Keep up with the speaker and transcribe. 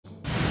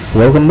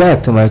Welcome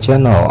back to my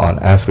channel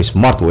on every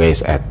smart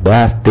ways at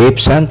dev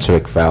tips and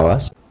trick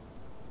fellas.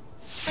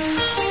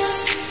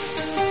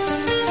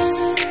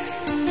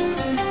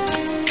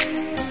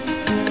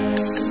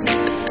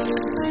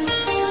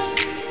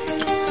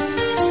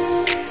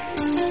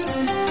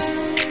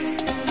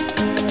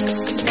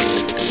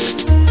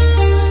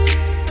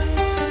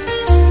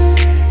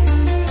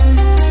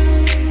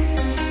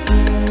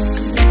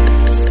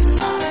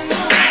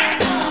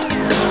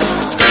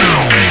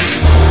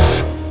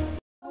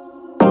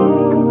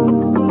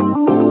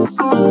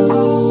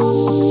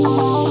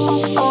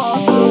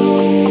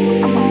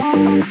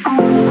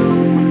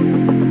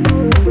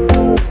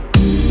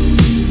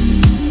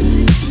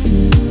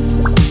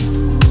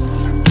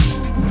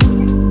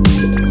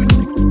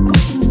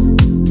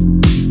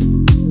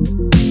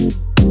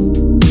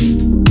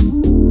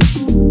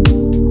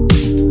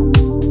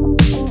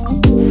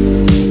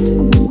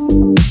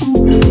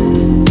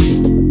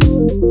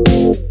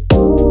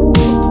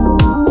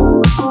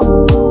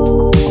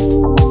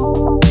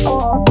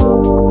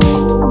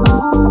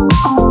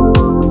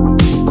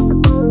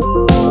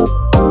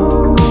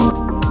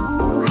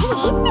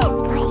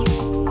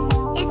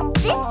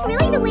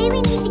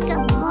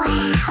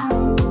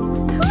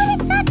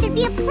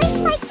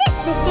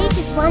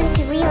 Wanted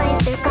to realize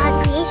their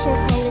god creation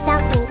plan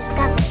without being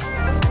discovered.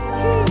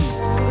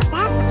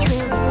 That's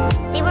true.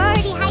 They were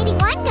already hiding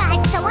one god,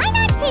 so why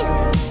not two?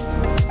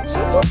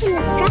 Judging from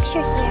the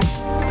structure here,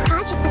 the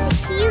project is a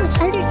huge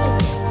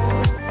undertaking.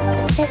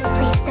 But this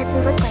place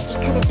doesn't look like it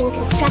could have been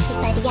constructed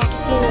by the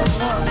Academia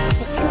alone.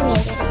 The Fatui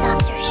under the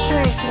Doctor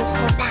sure didn't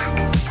hold back.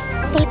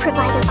 They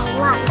provided a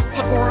lot of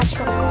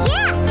technological support.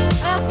 Yeah,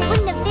 or else they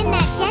wouldn't have been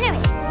that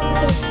generous.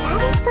 Is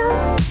that it though?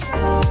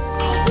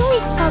 I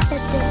always felt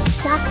that this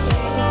Doctor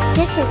is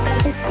different from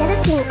instead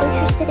of being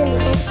interested in the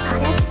end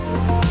product,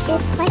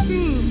 it's like,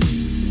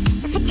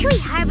 The Fatui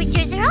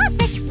Harbingers are all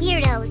such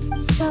weirdos.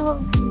 So,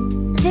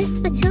 this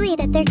Fatui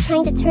that they're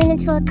trying to turn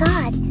into a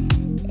god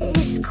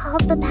is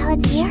called the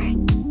Balladeer?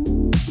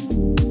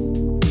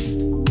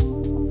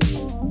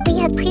 We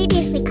had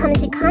previously come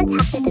into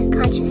contact with this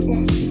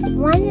consciousness.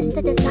 One is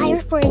the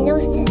desire for a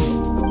gnosis.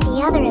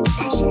 The other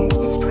obsession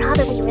is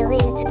probably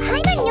related to...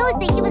 Paimon knows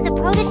that he was a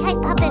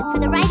prototype puppet for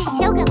the Raiden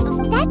Shogun,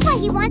 but that's why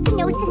he wants a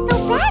gnosis so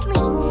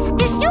badly.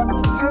 There's no...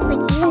 It sounds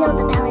like you know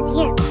the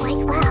Balladeer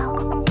quite well.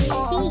 I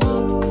see.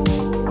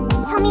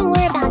 Tell me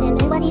more about him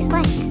and what he's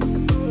like.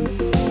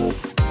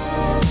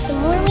 The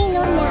more we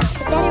know now,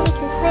 the better we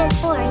can plan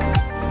forward.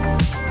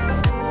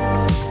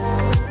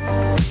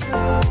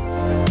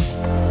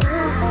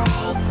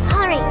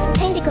 Alright,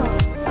 time to go.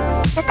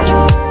 Let's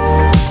get...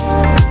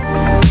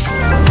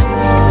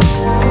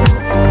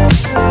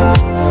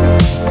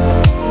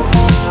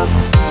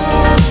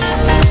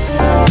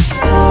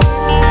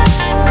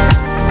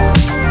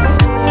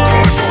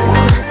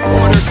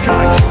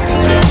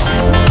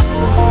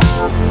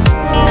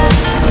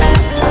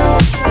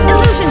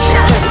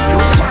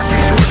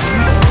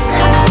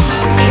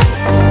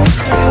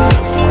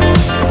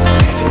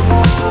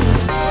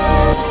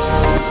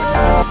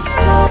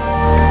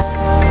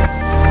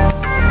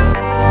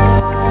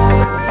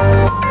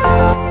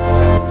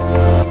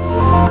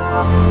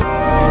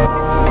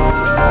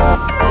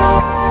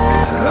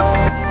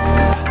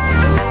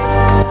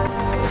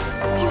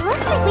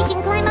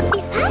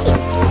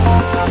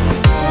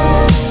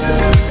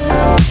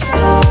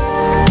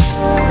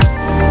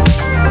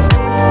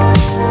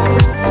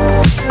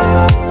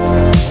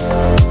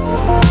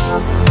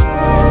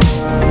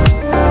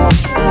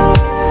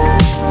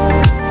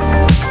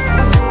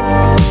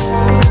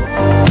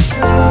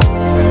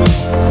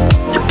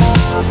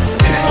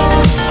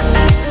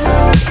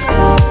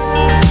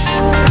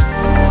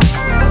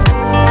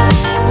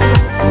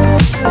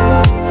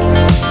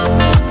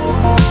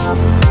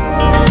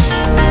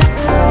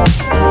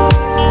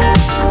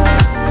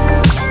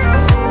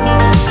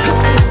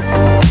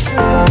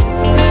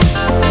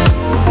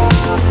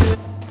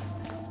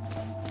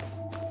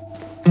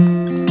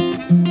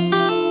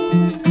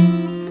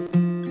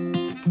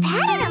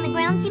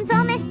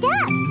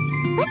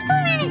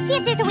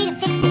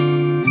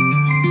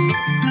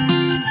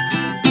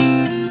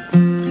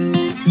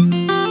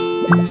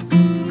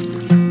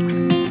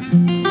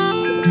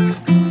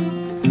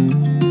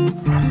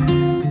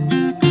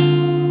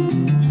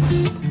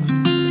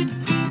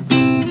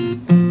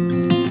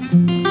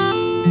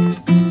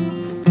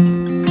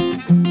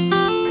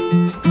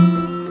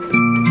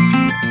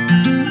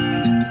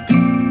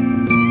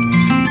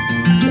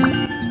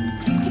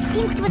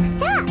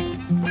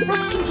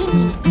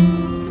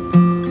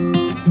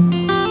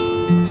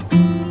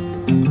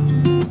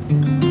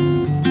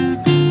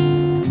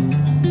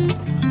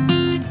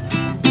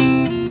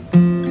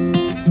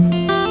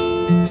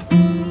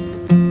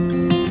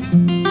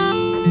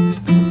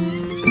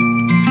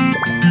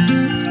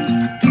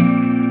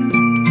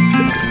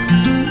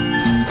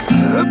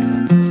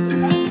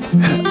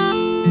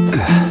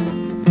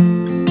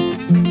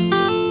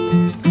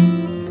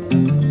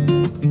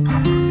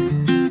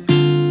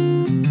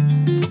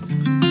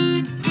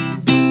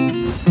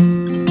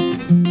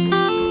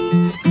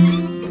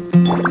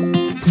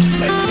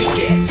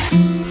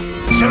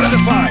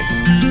 Solidified!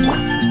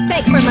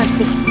 Beg for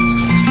mercy.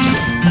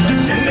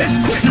 Let's end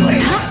this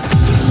quickly!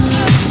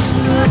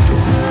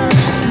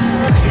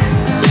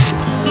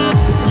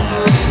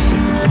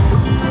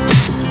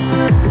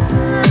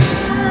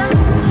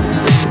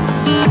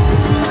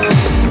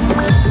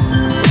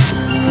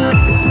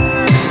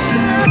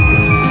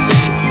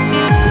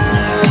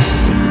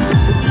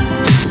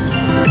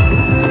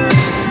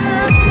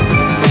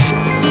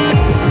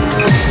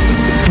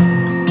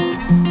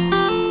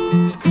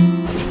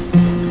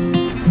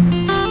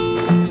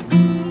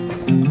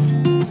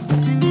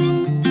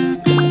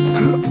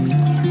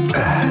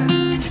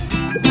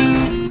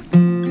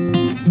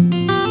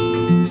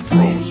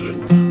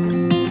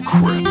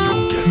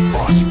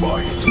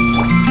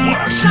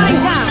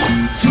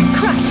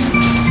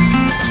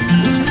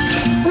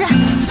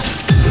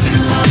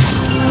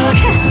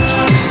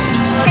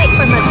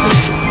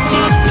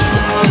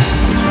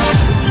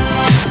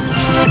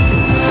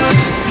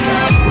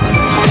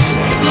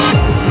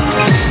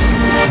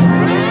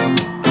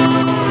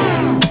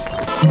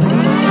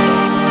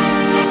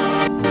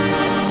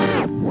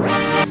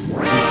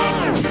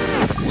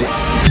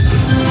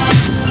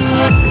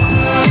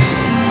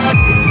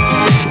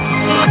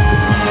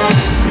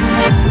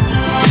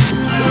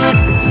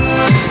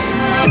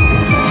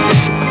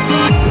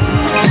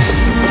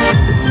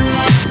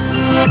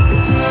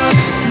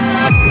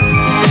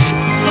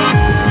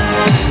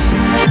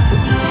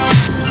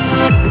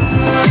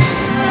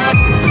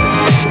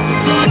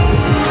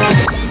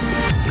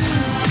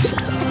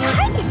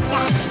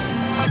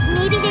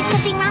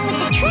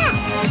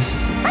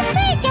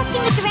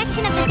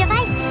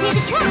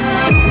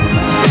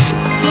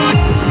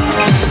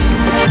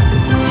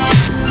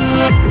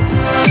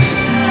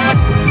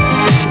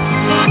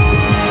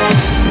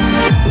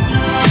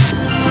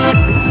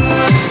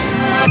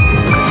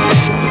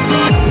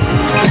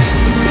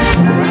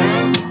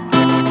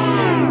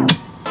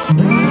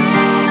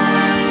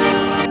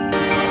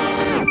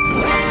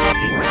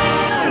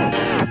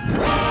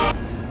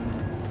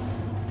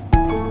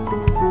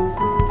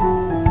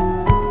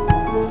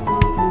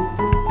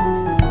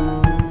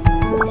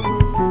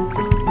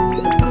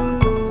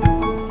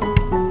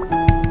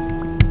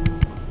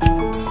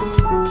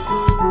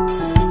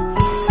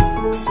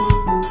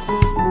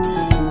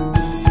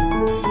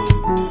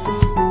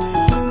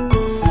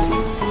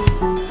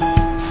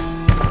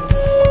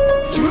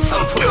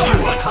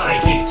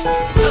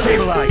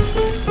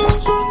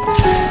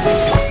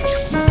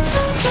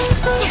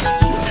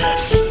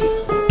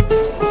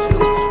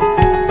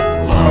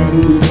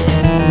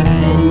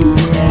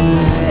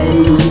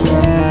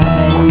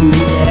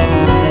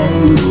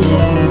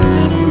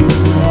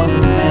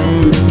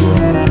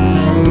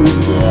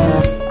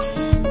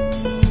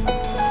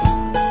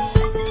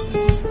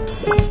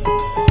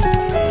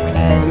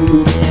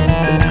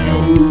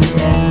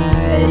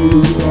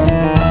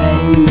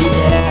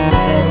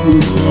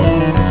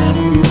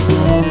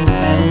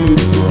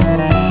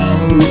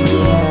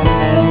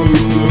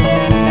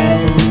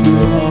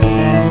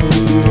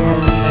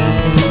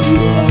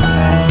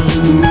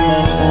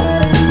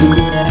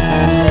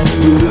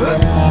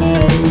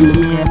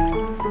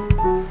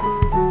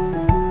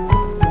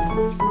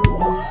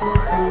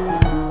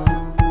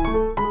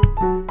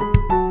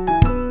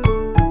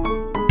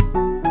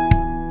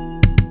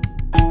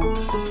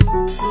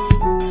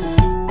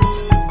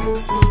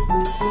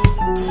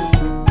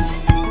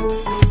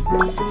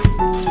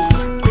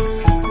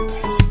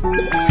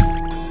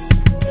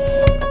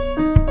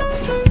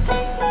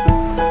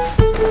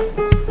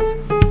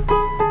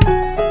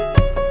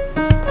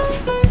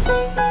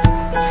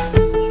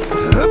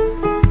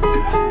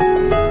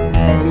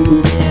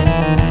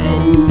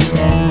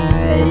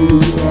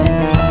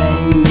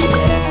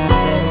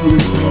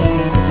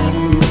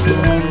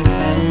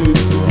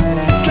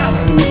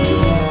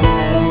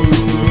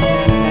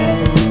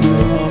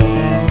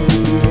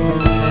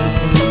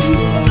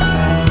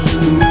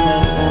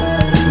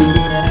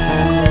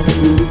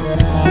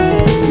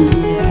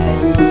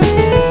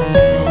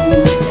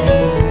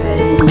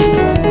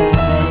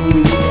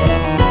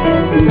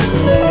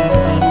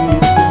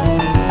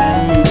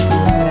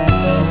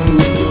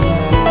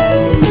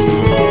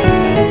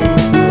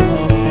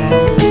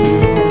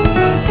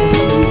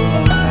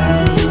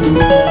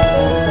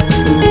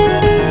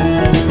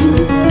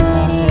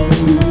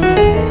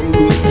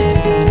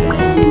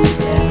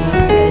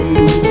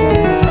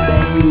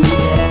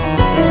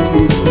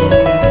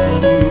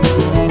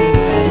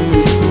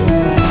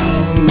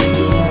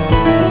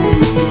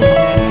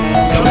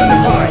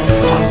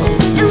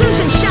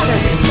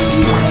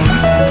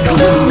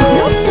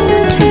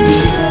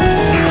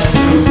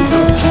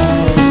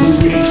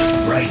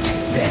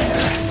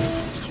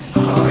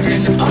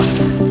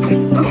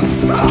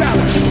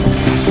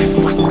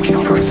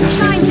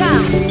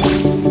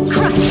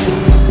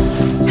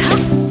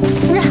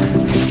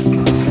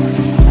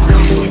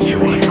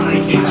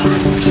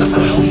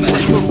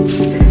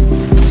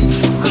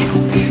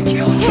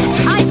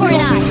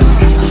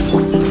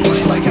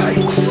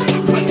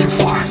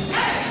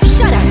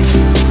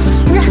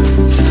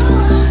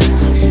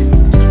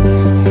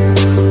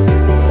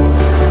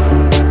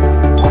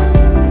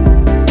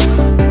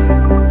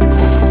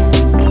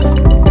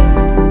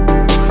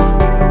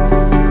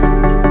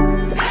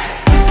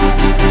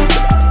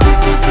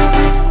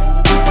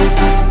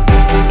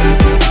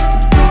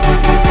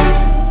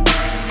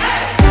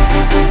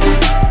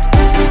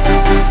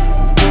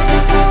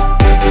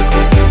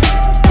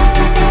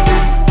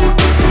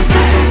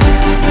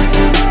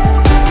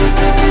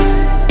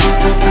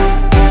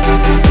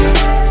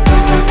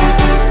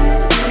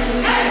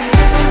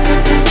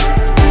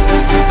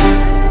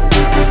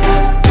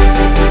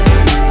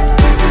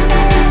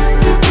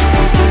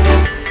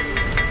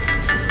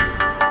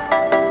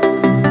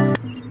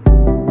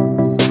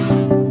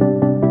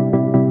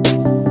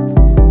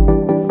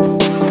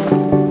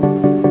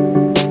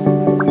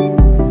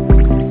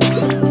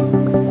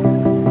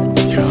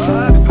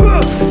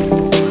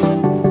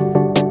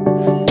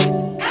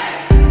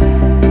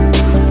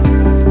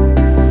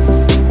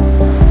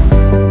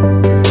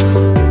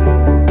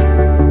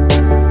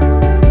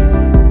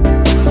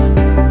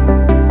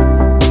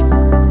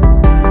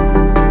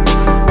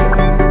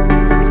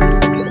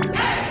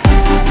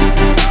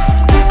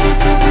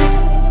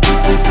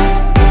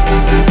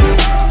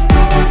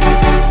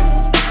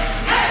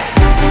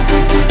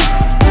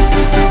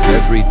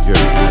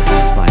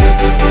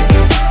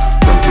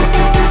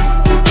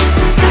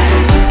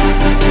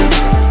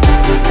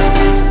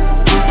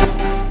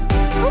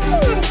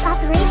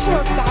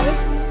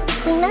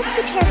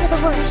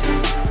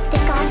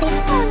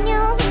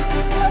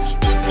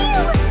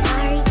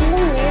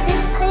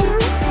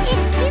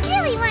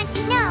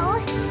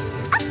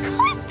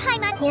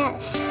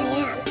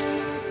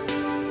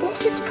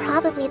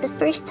 probably the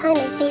first time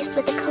I'm faced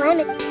with a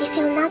calamity. I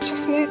feel not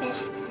just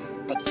nervous,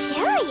 but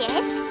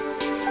curious?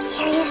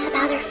 Curious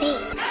about her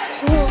fate.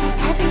 To me,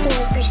 everything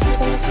we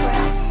perceive in this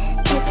world,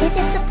 and if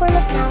it's a form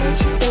of knowledge,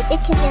 then it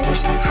can be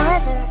understood.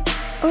 However,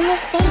 only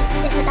fate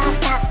is about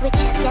that which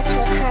has yet to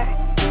occur.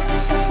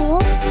 So to me,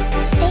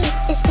 fate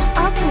is the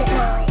ultimate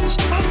knowledge.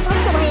 That's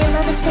also why I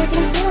love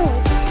observing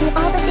humans and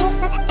all the things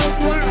that happen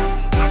now.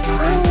 At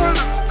long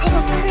last, I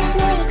will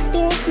personally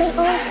experience my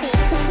own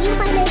fate with you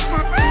by my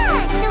side.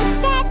 Ah, so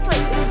that's what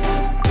you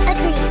mean.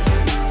 Agreed.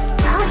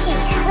 Okay,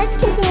 let's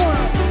continue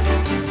on.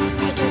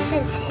 I can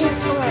sense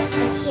his aura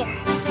from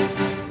here.